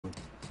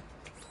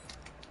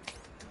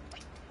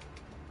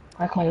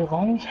Like my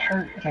lungs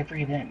hurt if I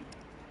breathe in.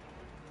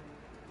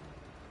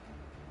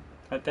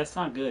 That's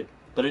not good.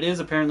 But it is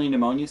apparently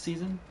pneumonia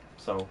season,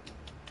 so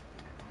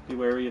be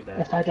wary of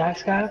that. If I die,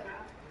 Scott,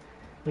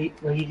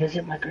 will you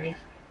visit my grave?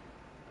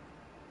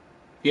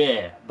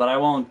 Yeah, but I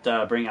won't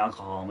bring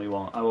alcohol, and we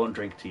won't. I won't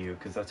drink to you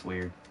because that's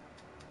weird.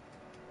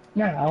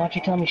 No, I want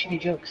you to tell me shitty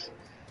jokes.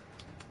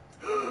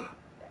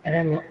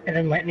 And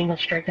then lightning will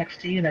strike next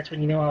to you, and that's when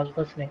you know I was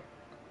listening.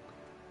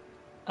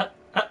 Uh,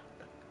 uh,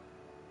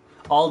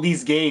 all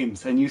these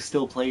games, and you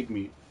still played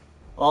me.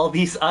 All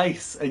these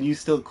ice, and you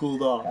still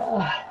cooled off.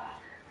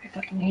 I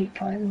fucking hate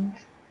puns.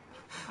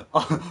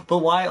 But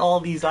why all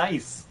these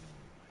ice?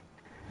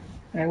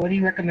 Alright, what do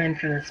you recommend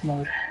for this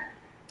mode?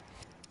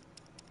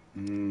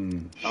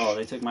 Oh,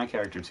 they took my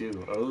character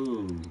too.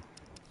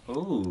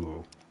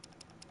 Oh.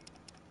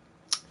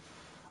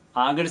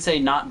 I'm gonna say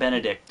not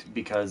Benedict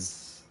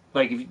because,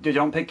 like, if you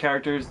don't pick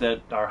characters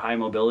that are high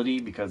mobility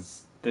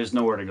because there's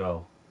nowhere to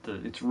go.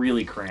 It's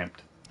really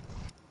cramped.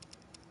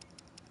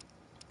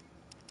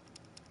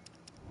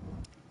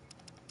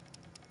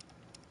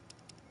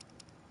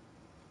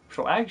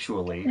 So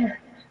actually, I'm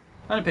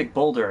gonna pick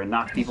Boulder and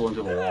knock people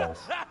into the walls.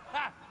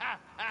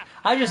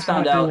 I just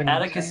found out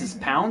Atticus's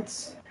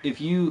Pounce,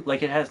 if you,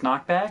 like, it has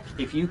knockback.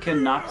 If you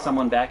can knock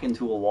someone back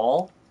into a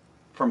wall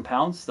from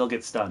Pounce, they'll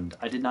get stunned.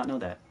 I did not know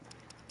that.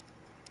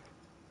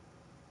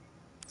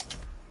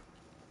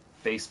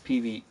 Base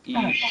PvE,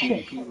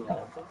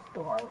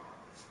 PvP.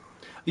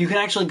 You can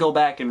actually go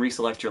back and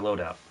reselect your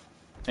loadout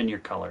and your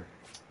color.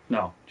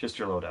 No, just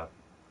your loadout.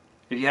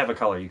 If you have a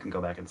color, you can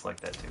go back and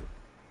select that too.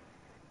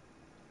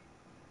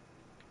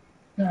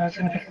 No, I was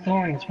gonna pick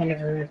Thorn. It's one of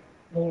her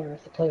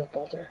lures to play with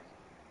Boulder.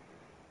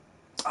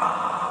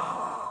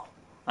 Oh,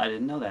 I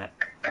didn't know that.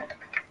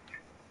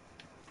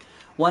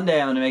 One day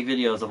I'm going to make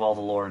videos of all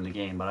the lore in the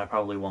game, but I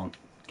probably won't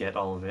get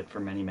all of it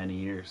for many, many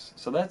years.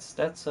 So that's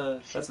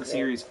a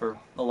series for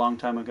a long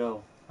time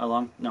ago.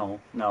 No,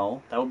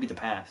 that would be the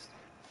past.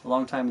 A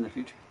long time in the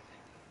future.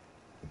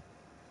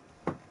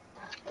 I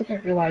think I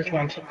realized why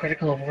I'm so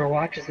critical of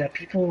Overwatch is that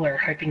people are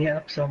hyping it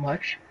up so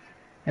much,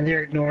 and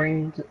they're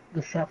ignoring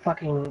the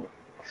fucking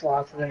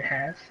flaws that it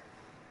has.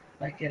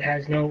 Like, it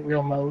has no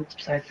real modes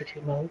besides the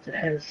 2 modes. It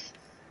has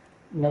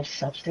no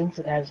substance.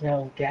 It has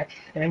no depth.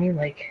 I mean,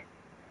 like,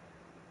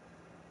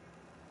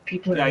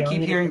 people are Yeah, I yelling keep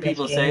at it hearing the best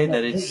people say game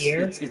that of the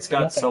year it's for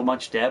got so nothing.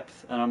 much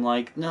depth, and I'm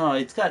like, no,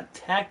 it's got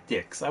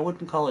tactics. I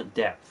wouldn't call it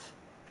depth.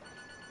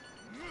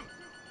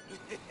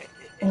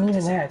 And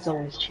even that, it's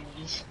always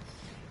cheese.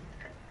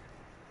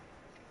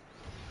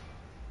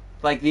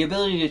 Like, the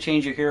ability to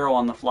change your hero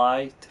on the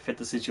fly to fit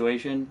the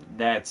situation,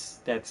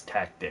 that's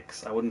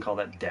tactics. I wouldn't call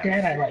that depth.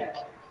 That I like.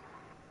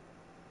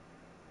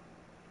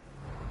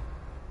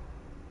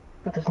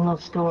 But there's no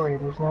story,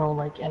 there's no,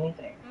 like,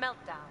 anything.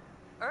 Meltdown.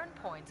 Earn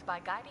points by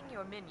guiding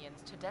your minions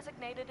to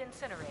designated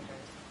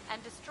incinerators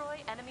and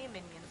destroy enemy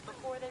minions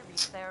before they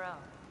reach their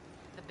own.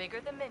 The bigger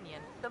the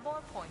minion, the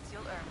more points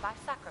you'll earn by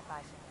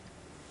sacrificing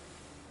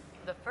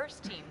it. The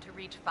first team to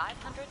reach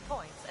 500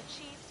 points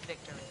achieves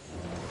victory.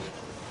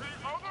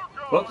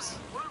 Whoops.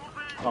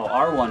 Oh,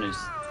 R1 is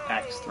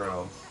axe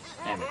throw.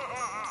 Damn it.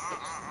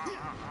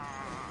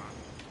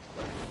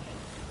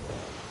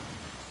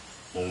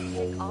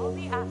 Take all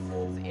the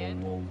axes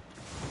in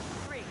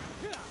 3,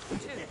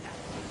 2,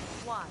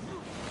 1.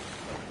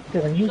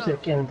 The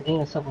music in the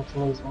game itself looks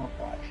amazing to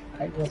watch.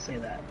 I will say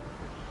that.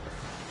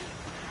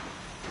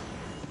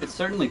 It's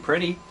certainly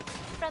pretty.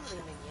 Friendly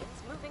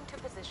minions moving to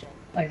position.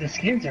 Like, the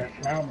skins are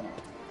phenomenal.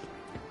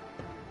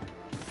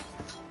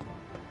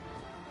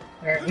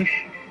 I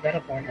wish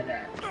Battleborn had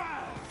that.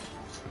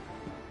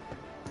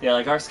 Yeah,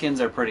 like, our skins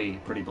are pretty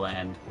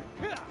bland.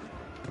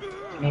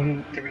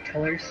 Maybe the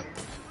recolors?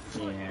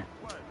 Yeah.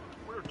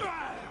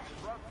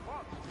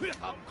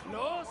 Come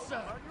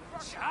closer!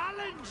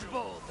 Challenge,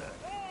 Boulder!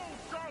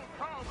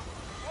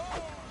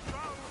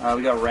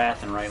 We got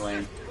Wrath in right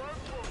lane.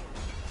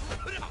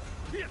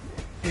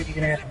 Dude, you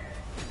can have him.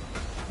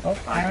 Oh,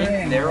 I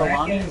think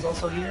Nerolani is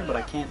also here, but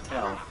I can't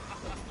tell.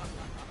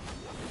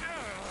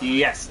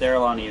 Yes,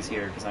 Nerolani is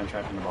here, because I'm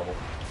trapped in the bubble.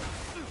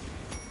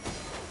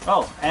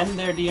 Oh, and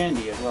they're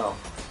D&D as well.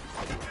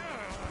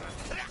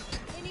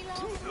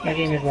 My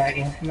game is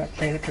lagging. I'm not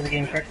saving it to the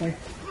game correctly.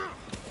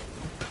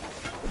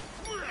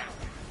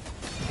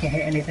 Can't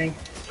hit anything.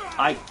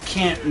 I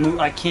can't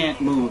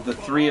move. The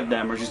 3 of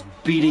them are just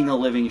beating the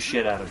living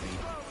shit out of me.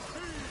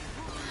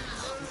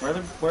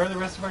 Where are the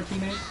rest of our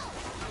teammates?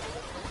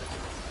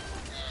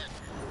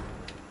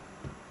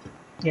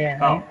 Yeah.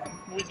 Oh,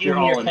 you're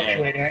all in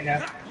A. Right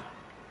now.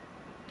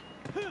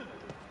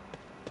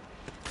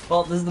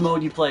 Well, this is the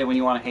mode you play when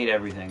you want to hate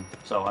everything.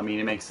 So, I mean,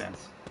 it makes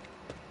sense.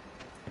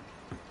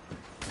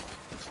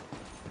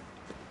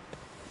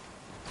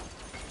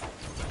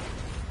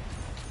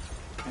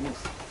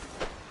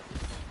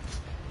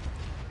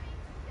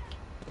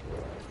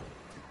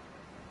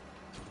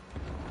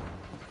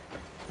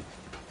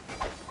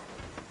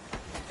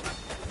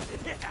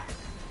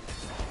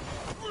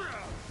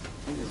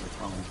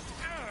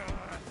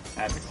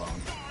 That's a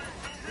clone.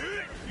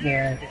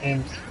 Yeah, the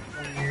game's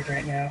weird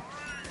right now.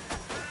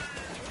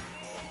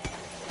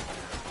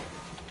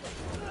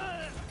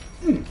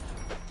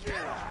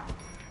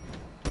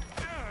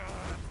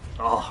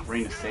 Oh,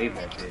 Reyna saved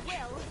that bitch.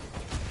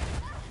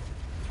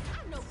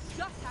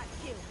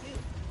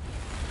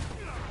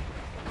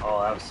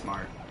 Oh, that was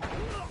smart.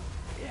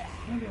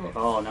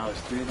 Oh, now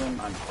there's 3 of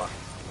them? I'm fucked.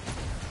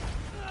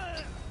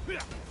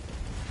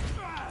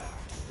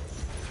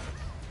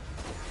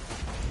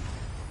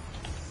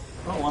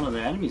 Oh, one of the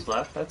enemies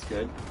left. That's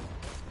good.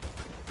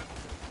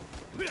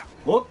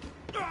 Whoop!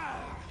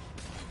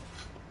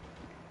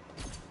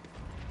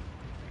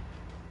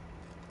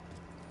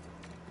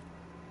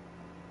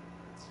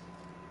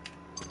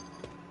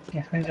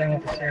 Yeah, somebody's on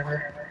with the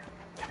server.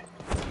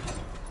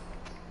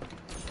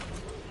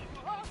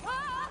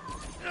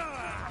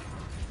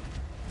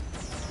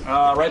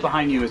 Right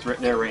behind you is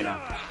there, Reyna.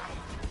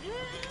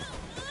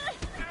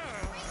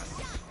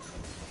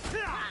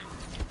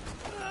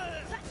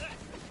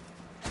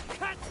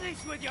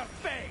 With your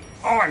face.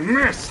 Oh, I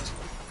missed!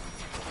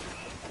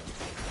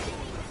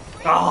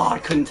 Oh, I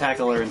couldn't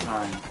tackle her in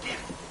time.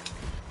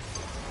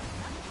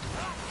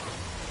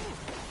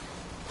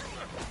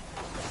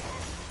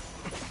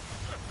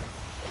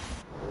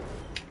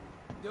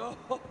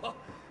 Oh,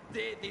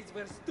 these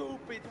were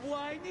stupid,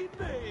 whiny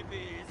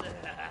babies.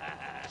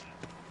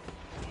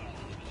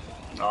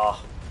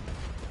 Oh.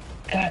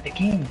 God, the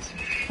game is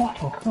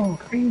fucking going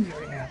crazy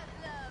right now.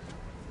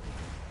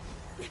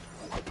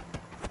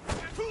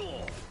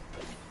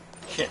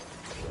 Shit.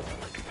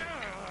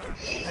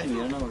 I need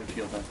another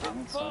field that time.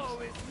 That sucks.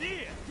 Oh, it's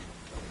near.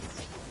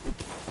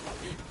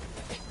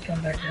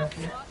 Come back to help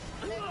you.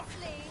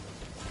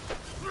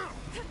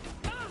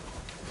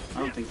 I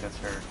don't think that's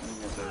her. I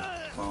think that's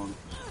a clone.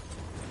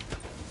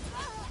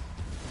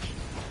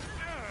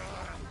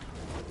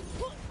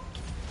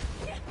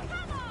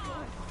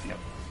 Yep.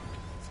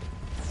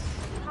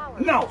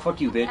 No! Fuck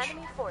you, bitch.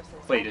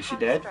 Wait, is she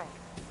dead?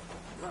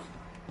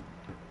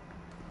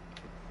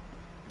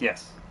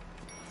 Yes.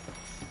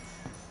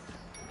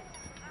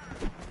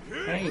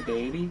 Hey,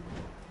 baby.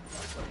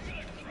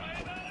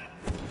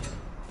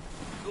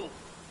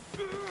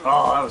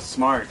 Oh, that was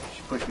smart.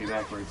 She pushed me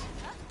backwards.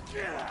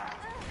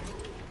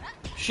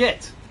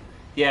 Shit!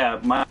 Yeah,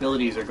 my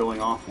abilities are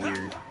going off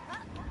weird.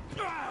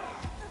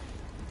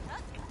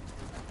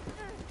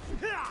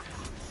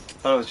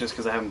 Thought it was just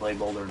because I haven't played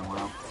Boulder in a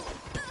while.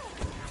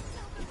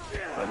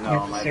 But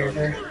no, my abilities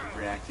are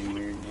reacting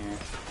weird, yeah.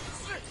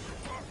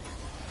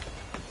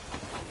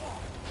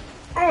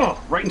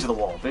 Oh! Right into the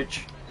wall,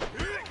 bitch.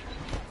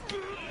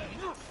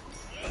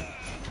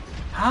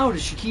 How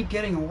does she keep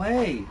getting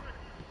away?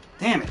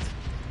 Damn it.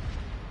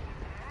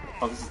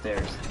 Oh, this is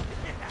theirs.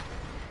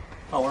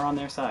 Oh, we're on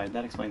their side.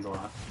 That explains a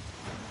lot.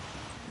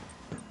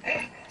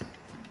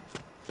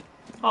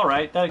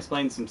 Alright, that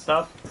explains some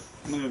stuff.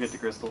 I'm gonna go get the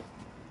crystal.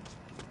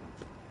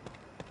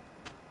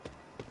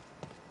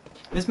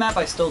 This map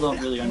I still don't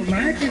really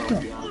understand, to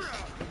be honest.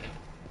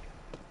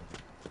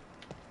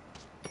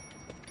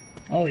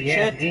 Oh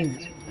yeah, Shit.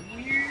 games.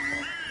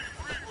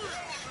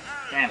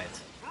 Damn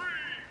it.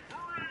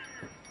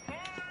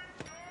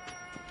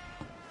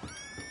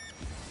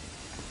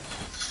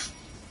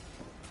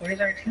 Where's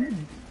our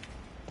team?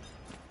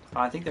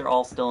 I think they're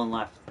all still in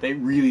left. They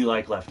really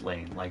like left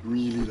lane. Like,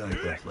 really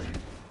like left lane.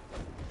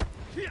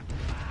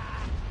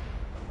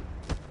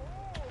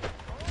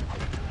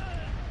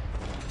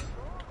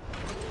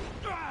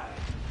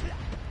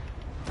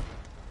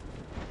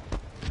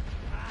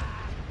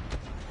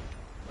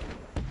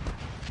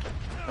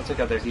 I took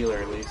out their healer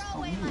at least.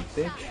 Oh, you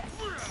bitch.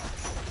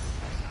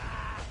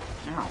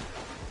 Ow.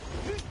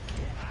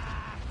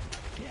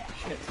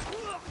 Shit.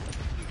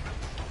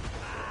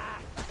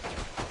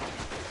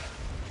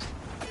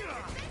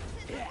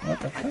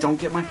 I don't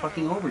get my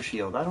fucking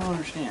overshield. I don't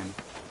understand.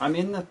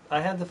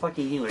 I have the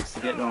fucking helix to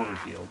get an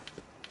overshield.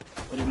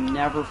 But it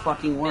never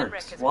fucking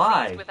works.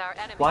 Why?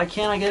 Why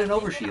can't I get an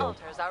overshield?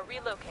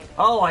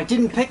 Oh, I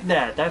didn't pick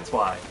that. That's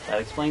why. That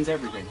explains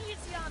everything.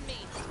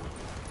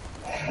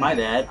 My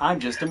bad. I'm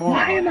just a moron.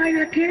 Why am I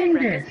not getting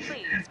this?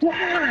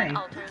 Why?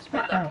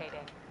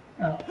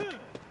 Oh.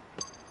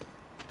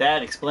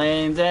 That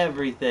explains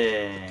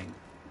everything.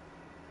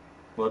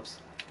 Whoops.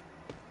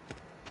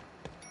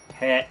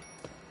 Heh.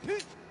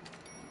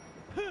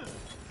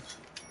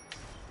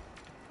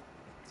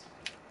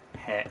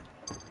 Heh.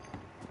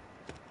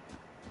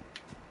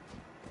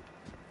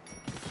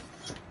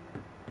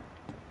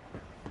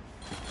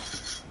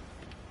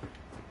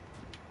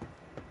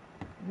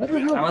 What the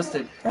hell? I must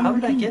have. How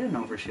did I get an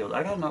overshield?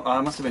 I got no.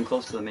 I must have been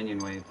close to the minion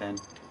wave then.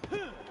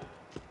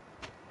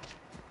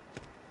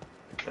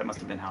 That must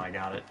have been how I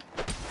got it.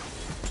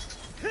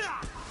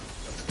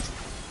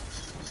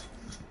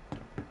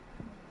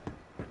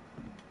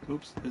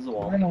 Oops, there's a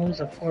wall. We're gonna lose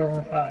a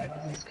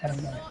 4-over-5. This is kind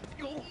of nice.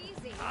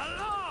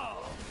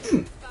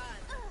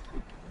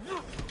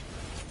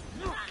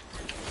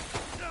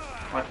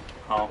 What?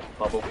 Oh,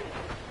 bubble.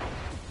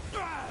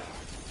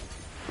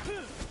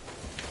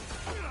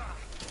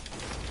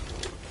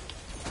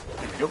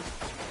 There we go.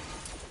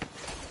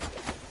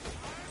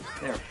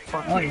 There.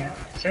 fucking Oh yeah,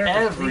 server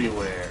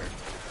everywhere.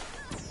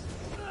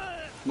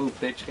 Move,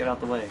 bitch, get out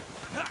the way.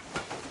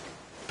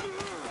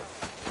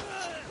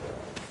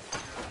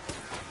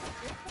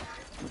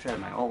 Wish I had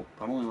my ult.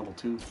 I'm only level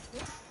 2.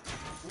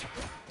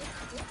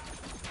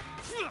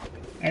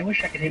 I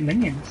wish I could hit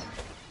minions.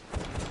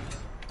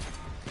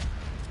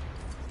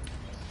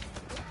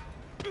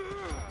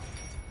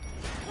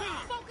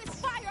 Focus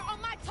fire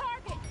on my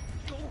target.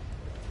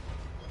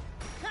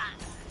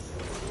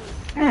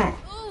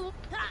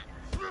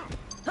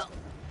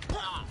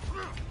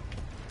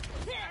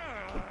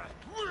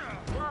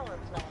 Power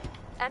play.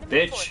 Enemy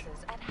Bitch. forces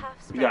at half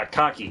You strength. got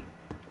cocky.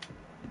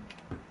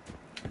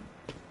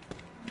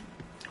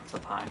 What's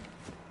up high?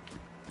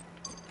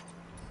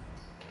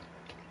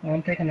 Well,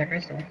 I'm taking the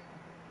crystal.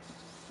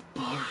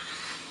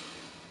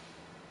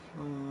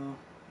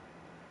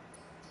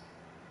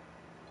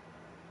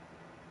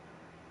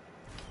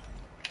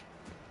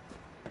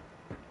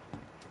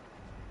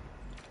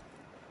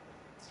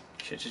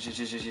 Shit.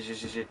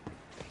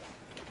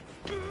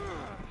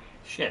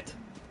 Shit.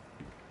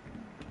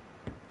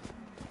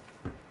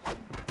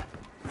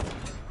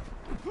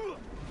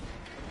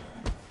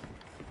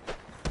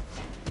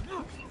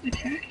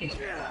 Attacking.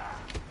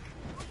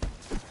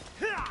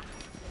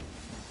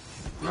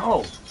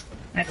 No!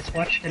 I just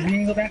watched the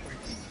minion go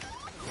backwards.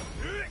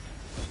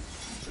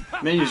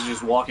 Minions are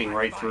just walking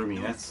right through me.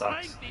 That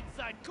sucks. Find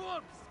inside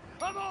corpse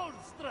of old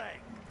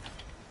strength.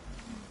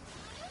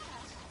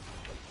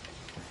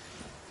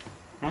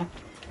 Huh?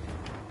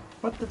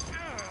 What the?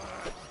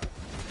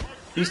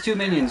 These 2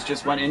 minions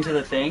just went into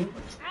the thing.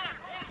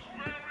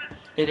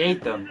 It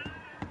ate them.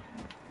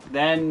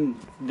 Then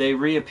they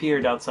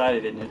reappeared outside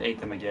of it and it ate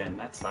them again.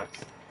 That sucks.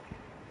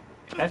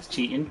 That's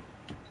cheating.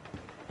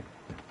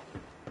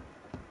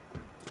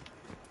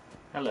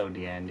 Hello,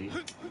 D'Andy.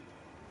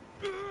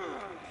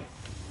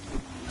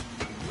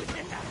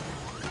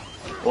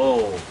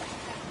 Whoa.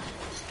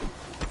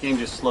 Game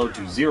just slowed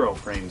to 0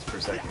 frames per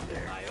second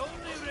there. My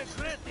only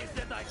regret is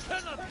that I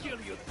cannot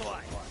kill you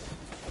twice.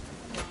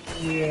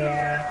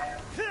 Yeah.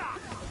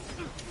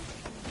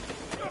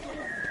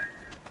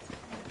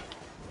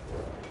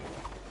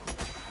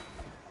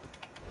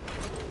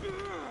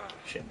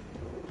 Shit.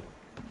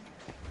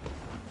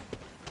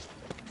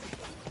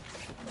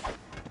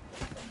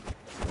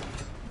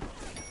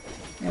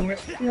 And we're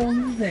still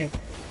moving.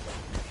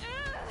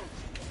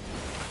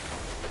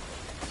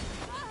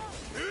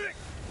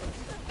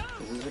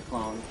 This is a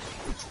clone.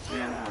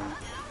 Yeah.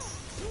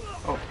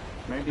 Oh,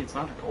 maybe it's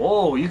not.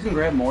 Oh, you can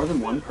grab more than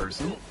one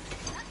person?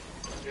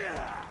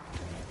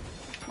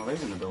 Well,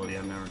 there's an ability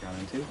I've never gone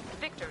into.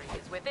 Victory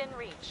is within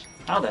reach.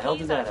 How the hell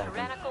did that These are happen?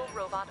 tyrannical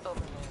robot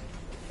overlords.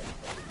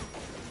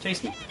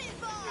 Chase me. I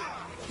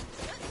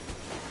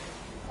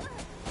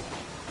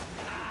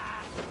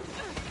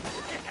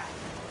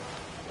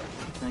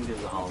think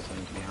there's a hollow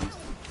thing, to be honest.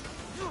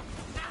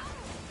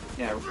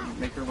 Yeah,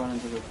 make her run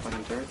into the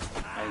fucking turret.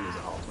 I use a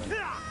hollow twin.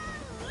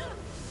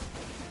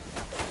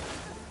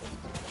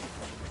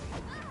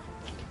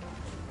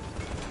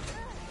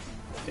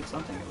 Get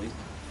something at least.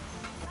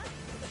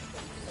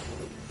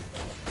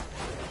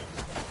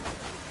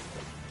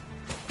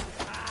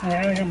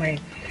 I don't have my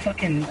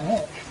fucking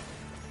ult.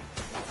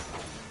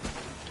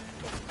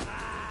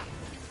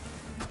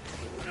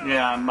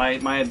 Yeah,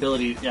 my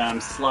ability, yeah, I'm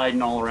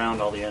sliding all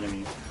around all the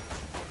enemies.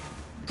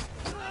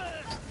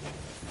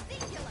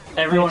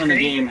 Everyone in the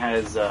game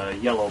has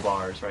yellow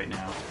bars right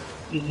now.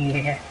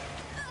 Yeah.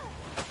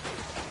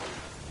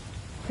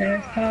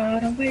 There's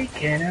part of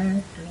waking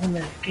up when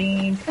this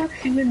game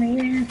fucks you in the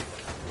end.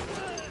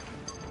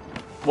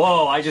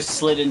 Whoa, I just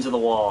slid into the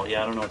wall.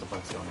 Yeah, I don't know what the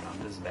fuck's going on.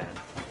 This is bad.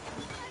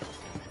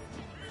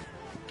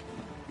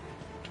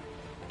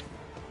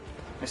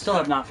 I still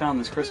have not found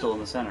this crystal in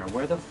the center.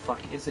 Where the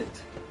fuck is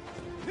it?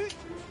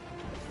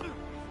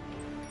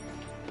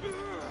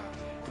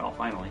 Oh,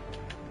 finally.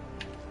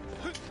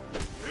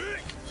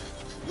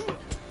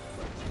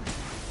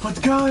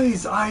 But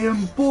guys, I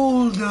am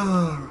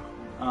bolder!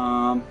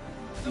 I'm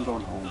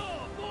going home.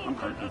 I'm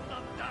hurting.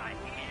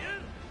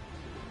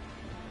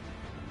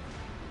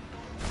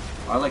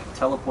 I like to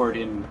teleport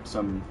in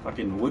some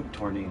fucking wood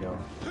tornado.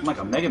 I'm like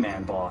a Mega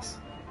Man boss.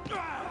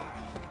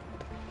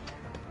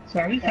 So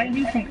are we fighting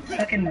you from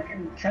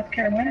fucking South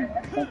Carolina?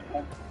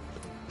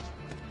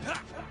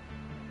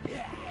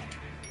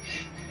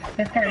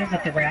 Best part is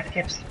that the rat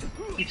keeps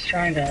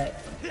trying to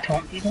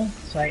taunt people,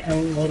 so I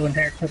unload an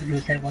entire clip into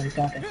his head while he's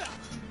taunting.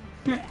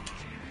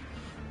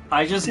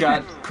 I just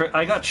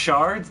got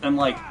shards, and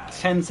like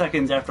 10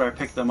 seconds after I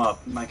picked them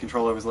up, my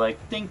controller was like,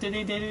 dink, dink,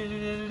 dink, dink,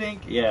 dink,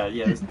 dink. Yeah,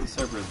 this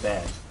server is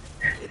bad.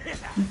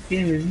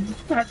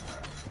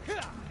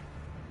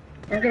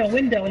 We're gonna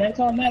window, and that's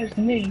all that matters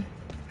to me.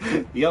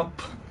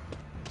 Yup.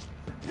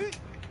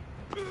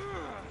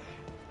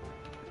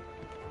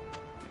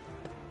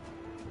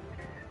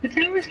 The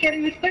tower's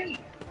getting this fight.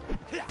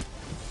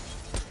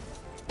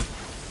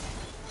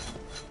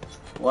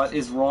 What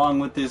is wrong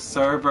with this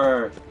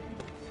server?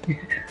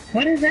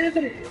 What is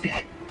happening?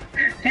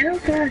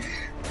 Help us!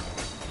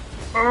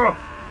 Ugh.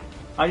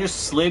 I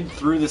just slid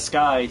through the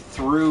sky,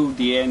 through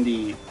the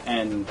Andy,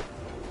 and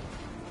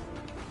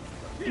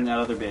that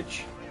other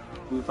bitch.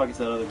 Who the fuck is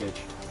that other bitch?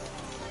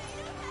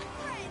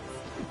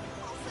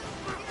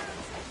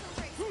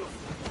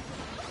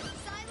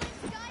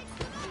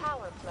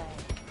 Power play.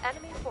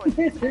 Enemy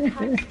forces at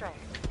high strength.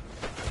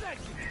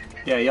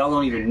 Yeah, y'all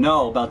don't even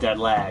know about that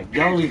lag.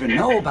 Y'all don't even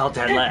know about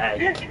that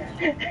lag.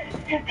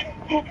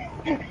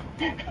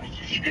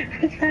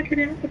 What's fucking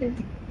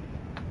happening?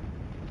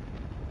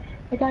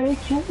 I got 8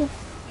 kills.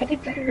 I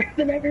did better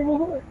than ever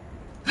before.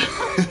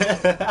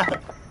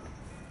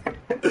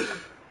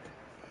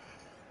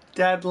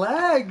 That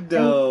lag,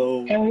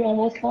 though. And we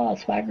almost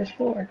lost 5 vs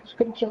 4. Just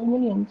couldn't kill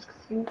minions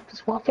because you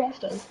just walk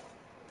past us.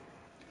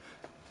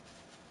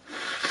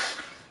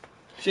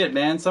 Shit,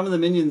 man. Some of the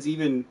minions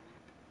even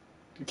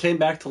came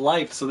back to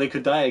life so they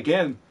could die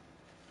again.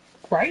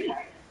 Right?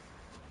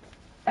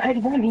 I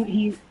had one.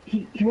 He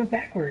went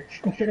backwards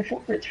instead of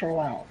forwards for a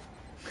while.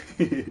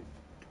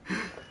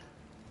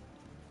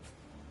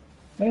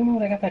 I don't know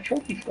what I got that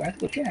trophy for. I have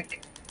to go check.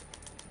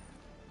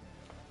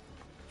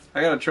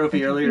 I got a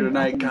trophy earlier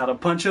tonight. Gotta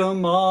punch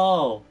them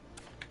all.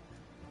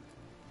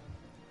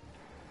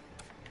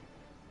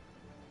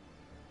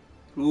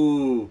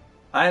 Ooh,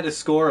 I had a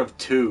score of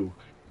 2.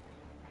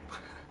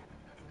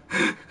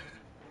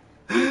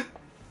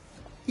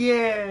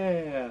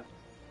 Yeah.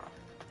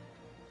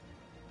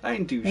 I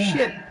didn't do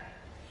shit.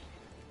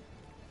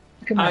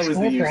 Look at my I was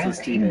score the for useless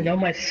Do you even teammate. know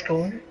my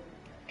score? Do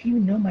you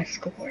even know my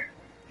score?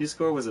 Your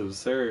score was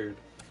absurd.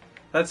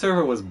 That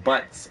server was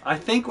butts. I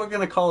think we're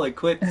gonna call it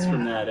quits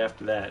from that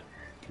after that.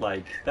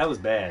 Like, that was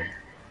bad.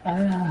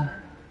 Well,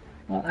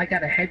 I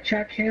got a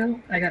headshot kill.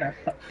 I got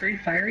 3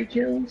 fiery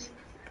kills.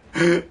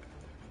 I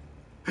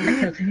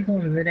killed 2 people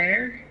in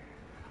midair.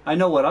 I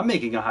know what I'm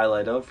making a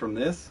highlight of from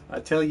this. I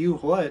tell you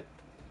what.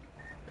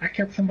 I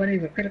killed somebody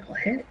with a critical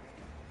hit.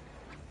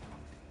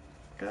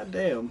 God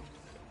damn.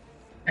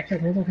 I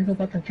killed multiple people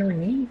about them killing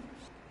me.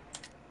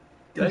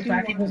 Did I Killed do 5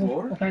 one people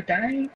more? without dying.